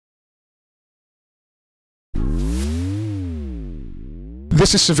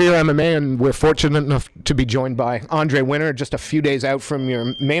This is Severe MMA, and we're fortunate enough to be joined by Andre Winner, just a few days out from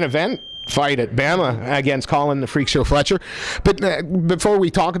your main event fight at BAMMA against Colin the Freakshow Fletcher. But before we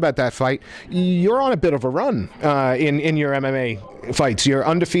talk about that fight, you're on a bit of a run in your MMA fights. You're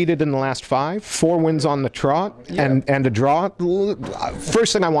undefeated in the last 5, 4 wins on the trot, and a draw.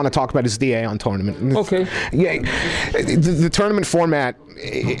 First thing I want to talk about is the Aeon tournament. Okay. Yeah, the tournament format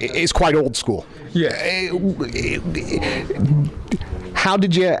is quite old school. Yeah. How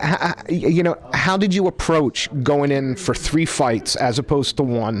did you approach going in for 3 fights as opposed to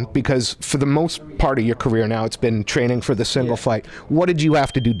 1? Because for the most part of your career now, it's been training for the single fight. What did you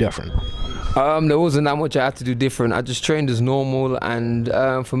have to do different? There wasn't that much I had to do different. I just trained as normal, and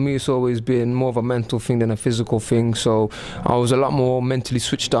for me it's always been more of a mental thing than a physical thing, so I was a lot more mentally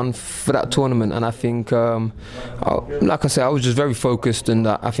switched on for that tournament, and I think like I said, I was just very focused, and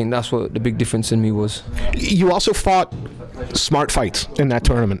I think that's what the big difference in me was. You also fought smart fights in that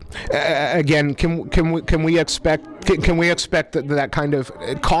tournament. Again, can we expect that kind of,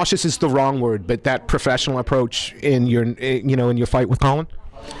 cautious is the wrong word, but that professional approach in your fight with Colin?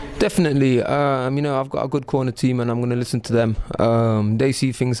 Definitely. I've got a good corner team, and I'm going to listen to them. They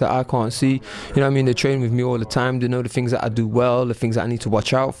see things that I can't see. They train with me all the time. They know the things that I do well, the things that I need to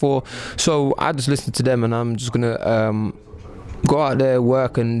watch out for. So I just listen to them, and I'm just going to go out there,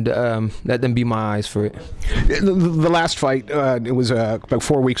 work, and let them be my eyes for it. The last fight, it was about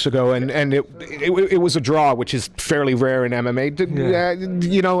 4 weeks ago, and it was a draw, which is fairly rare in MMA.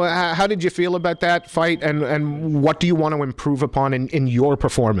 How did you feel about that fight, and what do you want to improve upon in your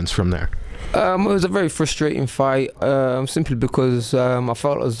performance from there? It was a very frustrating fight, simply because I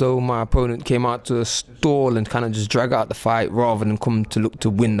felt as though my opponent came out to stall and kind of just drag out the fight rather than come to look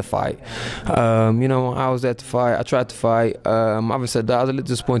to win the fight. I was there to fight. I tried to fight. Having said that, I was a little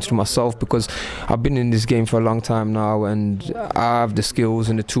disappointed with myself because I've been in this game for a long time now, and I have the skills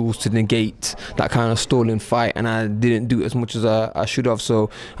and the tools to negate that kind of stalling fight, and I didn't do it as much as I should have. So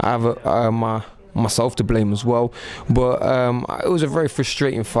I have myself to blame as well, but it was a very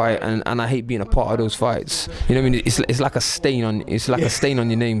frustrating fight, and I hate being a part of those fights. It's like a stain on a stain on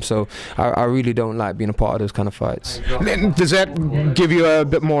your name. So I really don't like being a part of those kind of fights. Does that give you a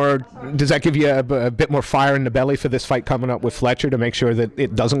bit more? Does that give you a bit more fire in the belly for this fight coming up with Fletcher to make sure that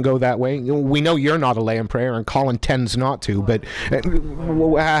it doesn't go that way? We know you're not a lay in prayer, and Colin tends not to. But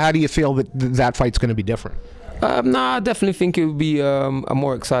how do you feel that fight's going to be different? I definitely think it would be a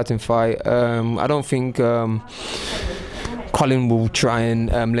more exciting fight. I don't think Colin will try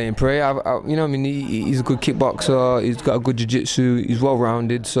and lay in prayer. He's a good kickboxer. He's got a good jiu-jitsu. He's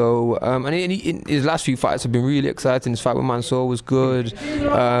well-rounded. So, his last few fights have been really exciting. His fight with Mansour was good.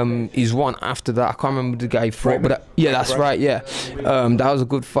 He's won after that. I can't remember the guy he fought, but that's right. Yeah, that was a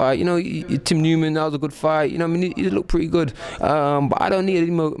good fight. Tim Newman, that was a good fight. He looked pretty good. But I don't need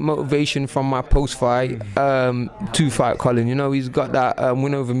any motivation from my post-fight to fight Colin. He's got that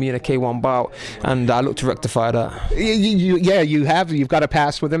win over me in a K1 bout, and I look to rectify that. Yeah, you've got a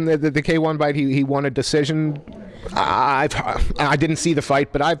pass with him. The K1 fight, he won a decision. I didn't see the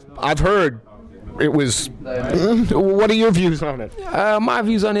fight, but I've heard it was. What are your views on it? My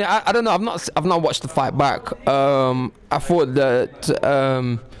views on it, I don't know. I've not watched the fight back. I thought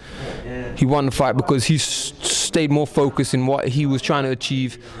that he won the fight because he stayed more focused in what he was trying to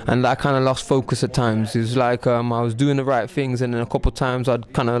achieve, and I kind of lost focus at times. It was like I was doing the right things, and then a couple of times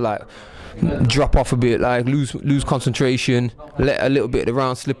I'd kind of like drop off a bit, like lose concentration, let a little bit of the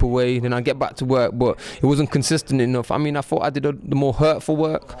round slip away, then I get back to work, but it wasn't consistent enough. I thought I did the more hurtful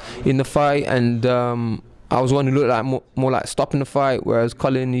work in the fight, and I was one who looked like more like stopping the fight, whereas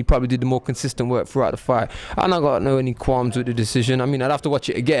Colin, he probably did the more consistent work throughout the fight. I don't got any qualms with the decision. I'd have to watch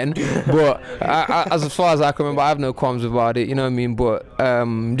it again, but as far as I can remember, I have no qualms about it. But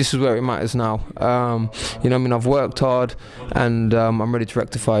this is where it matters now. I've worked hard, and I'm ready to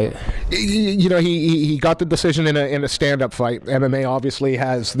rectify it. He got the decision in a stand-up fight. MMA obviously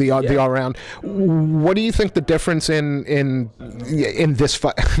has the all-round. What do you think the difference in this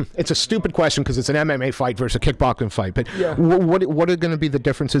fight? It's a stupid question because it's an MMA fight versus a kickboxing fight, but what are going to be the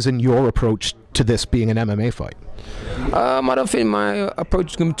differences in your approach to this being an MMA fight? I don't think my approach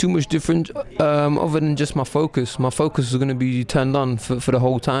is going to be too much different, other than just my focus. My focus is going to be turned on for the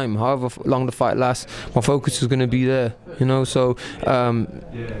whole time. However long the fight lasts, my focus is going to be there. So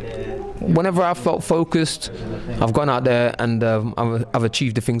whenever I felt focused, I've gone out there and I've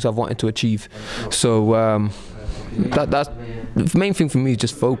achieved the things I've wanted to achieve. So that's the main thing for me is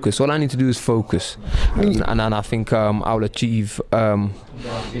just focus. All I need to do is focus, and I think I'll achieve. I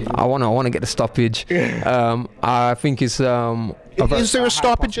want to get the stoppage. I think it's. Is there a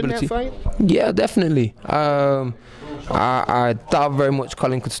stoppage in that fight? Yeah, definitely. I doubt very much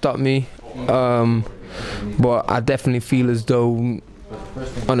Colin could stop me, but I definitely feel as though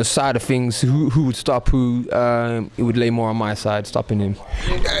on the side of things, who would stop who, it would lay more on my side, stopping him.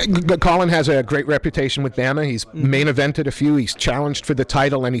 Colin has a great reputation with BAMMA. He's main evented a few. He's challenged for the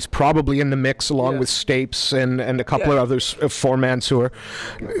title, and he's probably in the mix along with Stapes and a couple of others of four-man tour.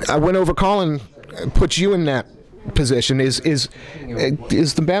 I went over Colin, puts you in that position. Is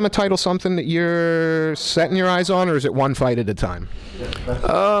the BAMMA title something that you're setting your eyes on, or is it one fight at a time?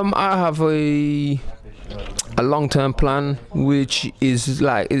 I have a long-term plan, which is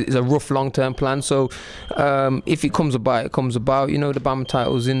a rough long-term plan. So if it comes about, it comes about. You know, the BAMMA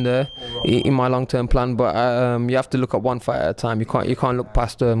title's in there in my long-term plan, but you have to look at one fight at a time. You can't look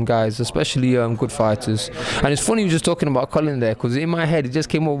past guys, especially good fighters. And it's funny you were just talking about Colin there, because in my head it just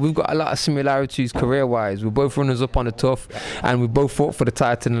came up. We've got a lot of similarities career-wise. We're both runners up on the tough, and we both fought for the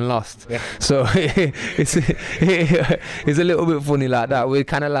title and lost. Yeah. So it's a little bit funny like that. We're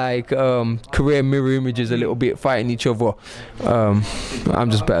kind of like career mirror images a little bit, fighting each other. I'm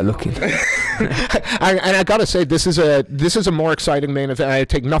just better looking. And I gotta say, this is a more exciting main event. I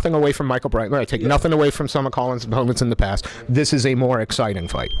take nothing away from Michael Brightman. I take nothing away from some of Colin's opponents in the past. This is a more exciting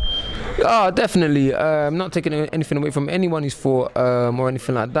fight. Oh, definitely. I'm not taking anything away from anyone who's fought or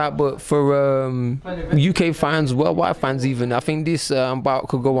anything like that. But for UK fans, worldwide fans even, I think this bout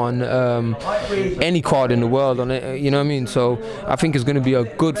could go on any card in the world on it. You know what I mean? So I think it's going to be a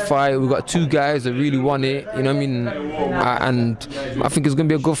good fight. We've got two guys that really want it. You know what I mean? And I think it's going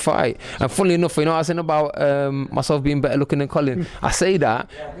to be a good fight. And funnily enough, you know, I was saying about myself being better looking than Colin. I say that,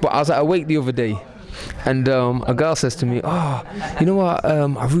 but I was at a wake the other day, and a girl says to me, "Oh, you know what?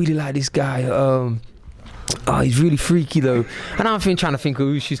 I really like this guy. Oh, he's really freaky though." And I'm trying to think of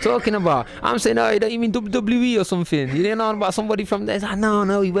who she's talking about. I'm saying, "Oh, you mean WWE or something? You know about somebody from there?" He's like,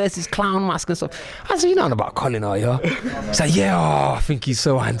 "No, he wears his clown mask and stuff." I said, "You know about Colin, are you?" He's like, "Yeah, oh, I think he's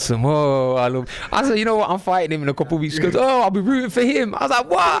so handsome. Oh, I love." I said, "You know what? I'm fighting him in a couple of weeks." She goes, "Oh, I'll be rooting for him." I was like,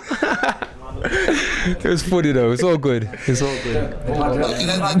 "What?" It was funny though. It's all good. It's all good.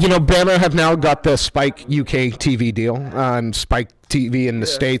 You know, BAMMA have now got the Spike UK TV deal, and Spike TV in the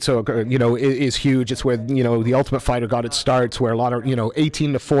States, so you know, is huge. It's where, you know, the Ultimate Fighter got its starts, where a lot of, you know,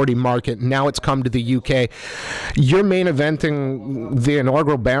 18 to 40 market. Now it's come to the UK. You're main eventing the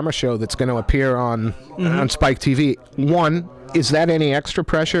inaugural BAMMA show that's going to appear on Spike TV. One, is that any extra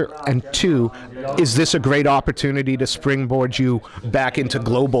pressure? And two, is this a great opportunity to springboard you back into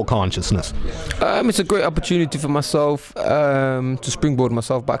global consciousness? It's a great opportunity for myself to springboard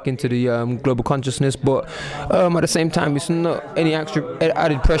myself back into the global consciousness, but at the same time, it's not any extra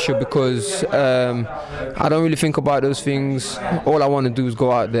added pressure, because I don't really think about those things. All I want to do is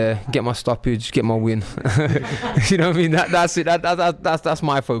go out there, get my stoppage, get my win. You know what I mean? That's it. That's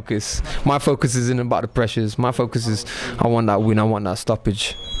my focus. My focus isn't about the pressures. My focus is, I want that win. I want that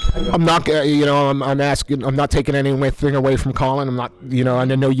stoppage. I'm not, you know, I'm asking. I'm not taking anything away from Colin. I'm not, you know,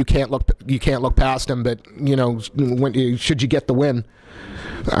 and I know you can't look past him. But you know, should you get the win,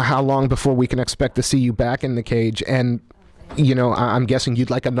 how long before we can expect to see you back in the cage? And you know, I'm guessing you'd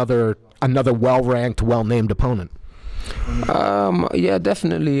like another well-ranked, well-named opponent. Yeah,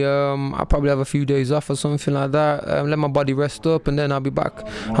 definitely. I'll probably have a few days off or something like that. Let my body rest up, and then I'll be back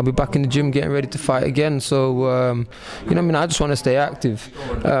in the gym getting ready to fight again. So you know what I mean, I just want to stay active.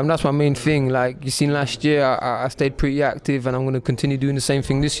 That's my main thing. Like you seen last year, I stayed pretty active, and I'm going to continue doing the same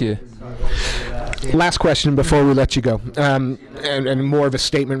thing this year. Last question before we let you go, and more of a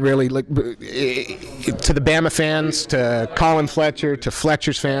statement really, like, to the BAMMA fans, to Colin Fletcher, to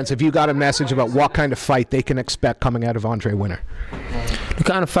Fletcher's fans. Have you got a message about what kind of fight they can expect coming out of Andre Winner? The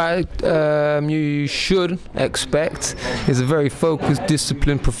kind of fight you should expect is a very focused,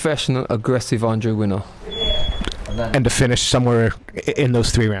 disciplined, professional, aggressive Andre Winner. And to finish somewhere in those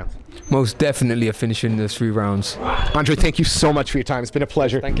 3 rounds. Most definitely a finish in those 3 rounds. Andre, thank you so much for your time. It's been a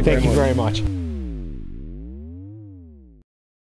pleasure. Thank you very much.